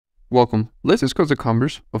Welcome. Let's discuss the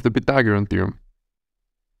converse of the Pythagorean theorem.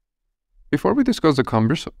 Before we discuss the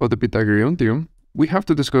converse of the Pythagorean theorem, we have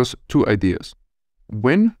to discuss two ideas.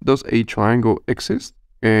 When does a triangle exist,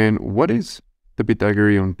 and what is the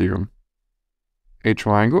Pythagorean theorem? A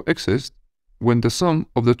triangle exists when the sum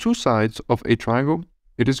of the two sides of a triangle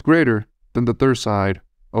is greater than the third side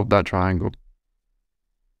of that triangle.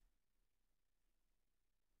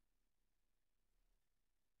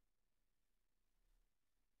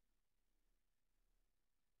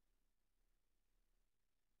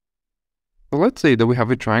 So let's say that we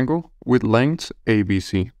have a triangle with lengths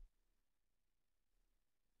ABC.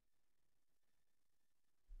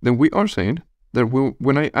 Then we are saying that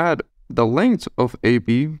when I add the lengths of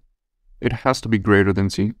AB, it has to be greater than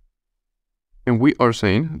C. And we are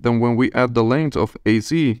saying that when we add the length of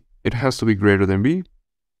AC, it has to be greater than B.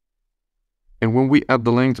 And when we add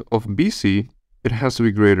the length of BC, it has to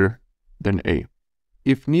be greater than A.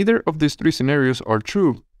 If neither of these three scenarios are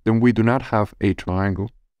true, then we do not have a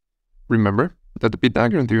triangle. Remember that the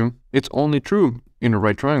Pythagorean theorem is only true in a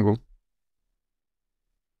right triangle.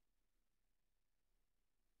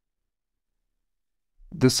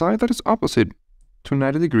 The side that is opposite to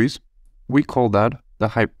 90 degrees, we call that the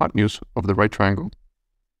hypotenuse of the right triangle.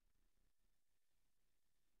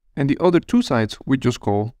 And the other two sides we just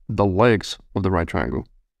call the legs of the right triangle.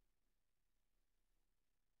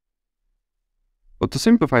 But to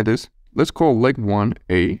simplify this, let's call leg 1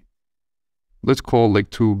 A, let's call leg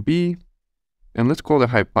 2 B, and let's call the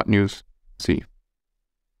hypotenuse C.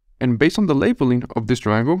 And based on the labeling of this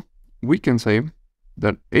triangle, we can say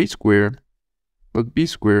that A squared plus B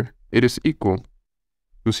squared, it is equal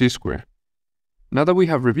to C squared. Now that we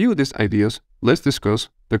have reviewed these ideas, let's discuss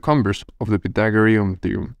the converse of the Pythagorean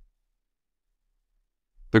theorem.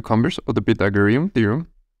 The converse of the Pythagorean theorem,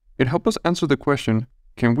 it helps us answer the question,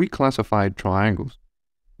 can we classify triangles?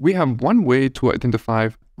 We have one way to identify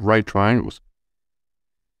right triangles.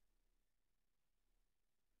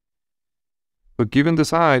 But given the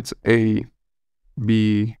sides A,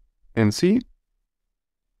 B, and C,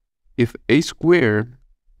 if A squared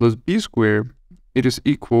plus B squared, it is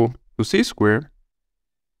equal to C squared,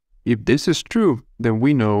 if this is true, then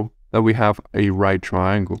we know that we have a right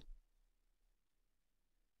triangle.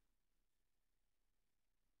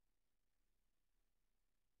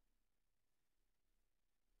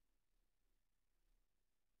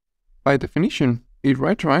 By definition, a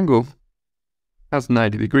right triangle has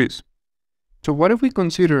 90 degrees. So what if we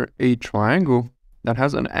consider a triangle that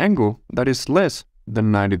has an angle that is less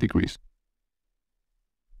than 90 degrees?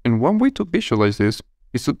 And one way to visualize this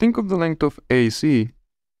is to think of the length of AC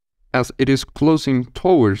as it is closing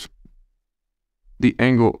towards the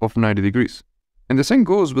angle of 90 degrees. And the same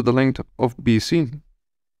goes with the length of BC.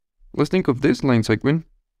 Let's think of this line segment,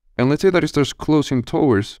 and let's say that it starts closing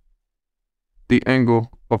towards the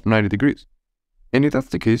angle of 90 degrees. And if that's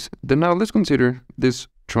the case, then now let's consider this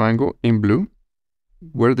triangle in blue,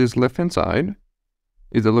 where this left-hand side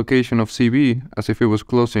is the location of CB as if it was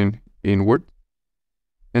closing inward,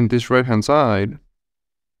 and this right-hand side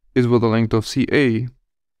is where the length of CA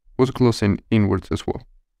was closing inwards as well.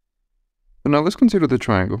 So now let's consider the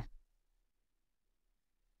triangle.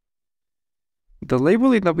 The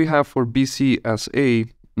labeling that we have for BC as A,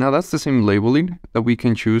 now that's the same labeling that we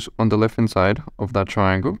can choose on the left-hand side of that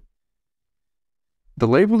triangle. The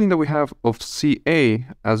labeling that we have of CA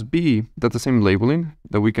as B, that's the same labeling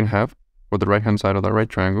that we can have for the right-hand side of the right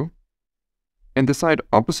triangle. And the side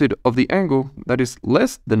opposite of the angle that is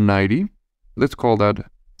less than 90, let's call that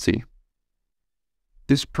C.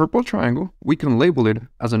 This purple triangle, we can label it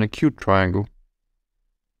as an acute triangle.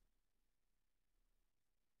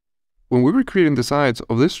 When we were creating the sides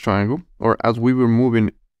of this triangle, or as we were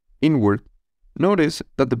moving inward, notice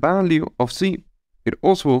that the value of C, it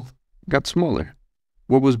also got smaller.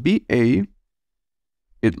 What was BA,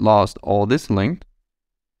 it lost all this length.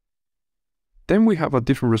 Then we have a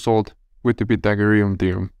different result with the Pythagorean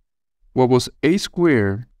theorem. What was A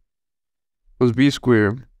squared plus B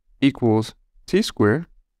squared equals C squared,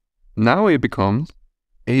 now it becomes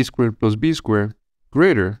A squared plus B squared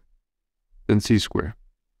greater than C squared.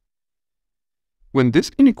 When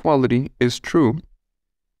this inequality is true,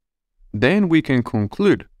 then we can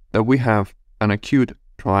conclude that we have an acute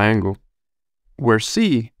triangle, where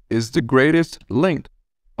C is the greatest length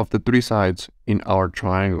of the three sides in our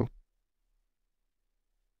triangle.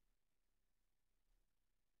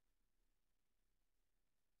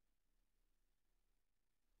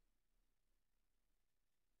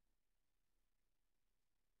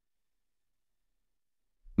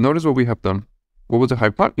 Notice what we have done. What was the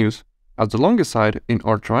hypotenuse? As the longest side in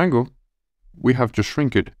our triangle, we have to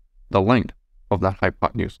shrink it, the length of that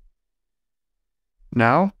hypotenuse.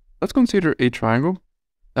 Now, let's consider a triangle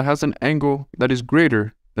that has an angle that is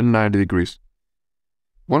greater than 90 degrees.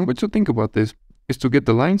 One way to think about this is to get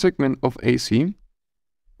the line segment of AC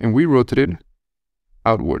and we rotate it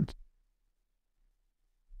outward.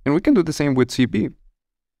 And we can do the same with CB.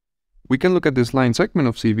 We can look at this line segment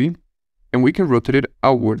of CB and we can rotate it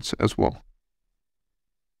outwards as well.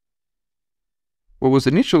 What was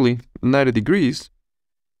initially 90 degrees,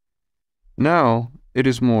 now it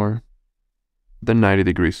is more than 90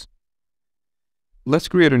 degrees. Let's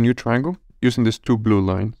create a new triangle using these two blue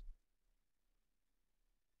lines.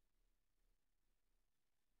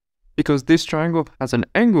 Because this triangle has an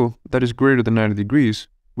angle that is greater than 90 degrees,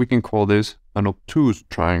 we can call this an obtuse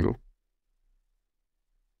triangle.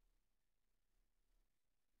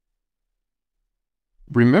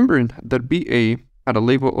 Remembering that BA had a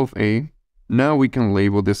label of A, now we can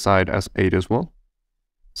label this side as 8 as well.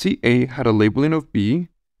 CA had a labeling of B,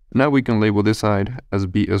 now we can label this side as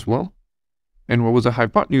B as well. And what was a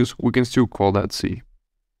hypotenuse, we can still call that C.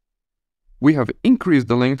 We have increased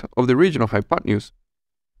the length of the original hypotenuse.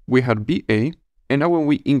 We had BA, and now when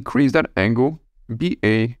we increase that angle,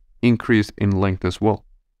 BA increased in length as well.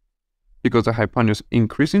 Because the hypotenuse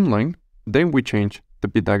increased in length, then we change the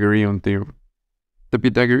Pythagorean theorem. The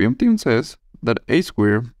Pythagorean theorem says that a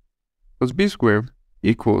squared plus b squared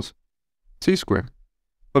equals c squared.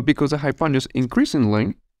 But because the hypotenuse increased in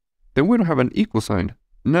length, then we don't have an equal sign.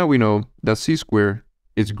 Now we know that c squared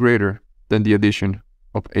is greater than the addition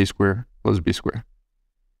of a squared plus b squared.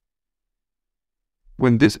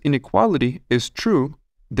 When this inequality is true,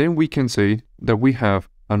 then we can say that we have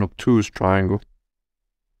an obtuse triangle.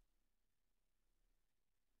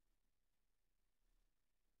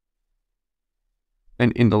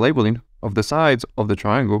 And in the labeling of the sides of the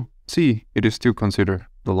triangle, C, it is still considered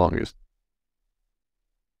the longest.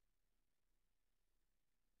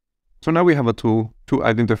 So now we have a tool to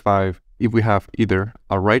identify if we have either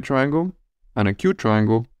a right triangle, an acute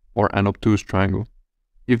triangle, or an obtuse triangle.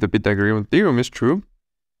 If the Pythagorean theorem is true,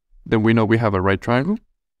 then we know we have a right triangle.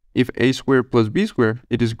 If a squared plus b squared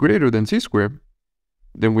it is greater than c squared,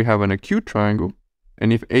 then we have an acute triangle.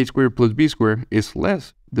 And if a squared plus b squared is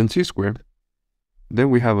less than c squared, then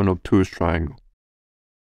we have an obtuse triangle.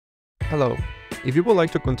 Hello, if you would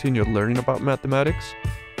like to continue learning about mathematics,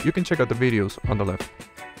 you can check out the videos on the left.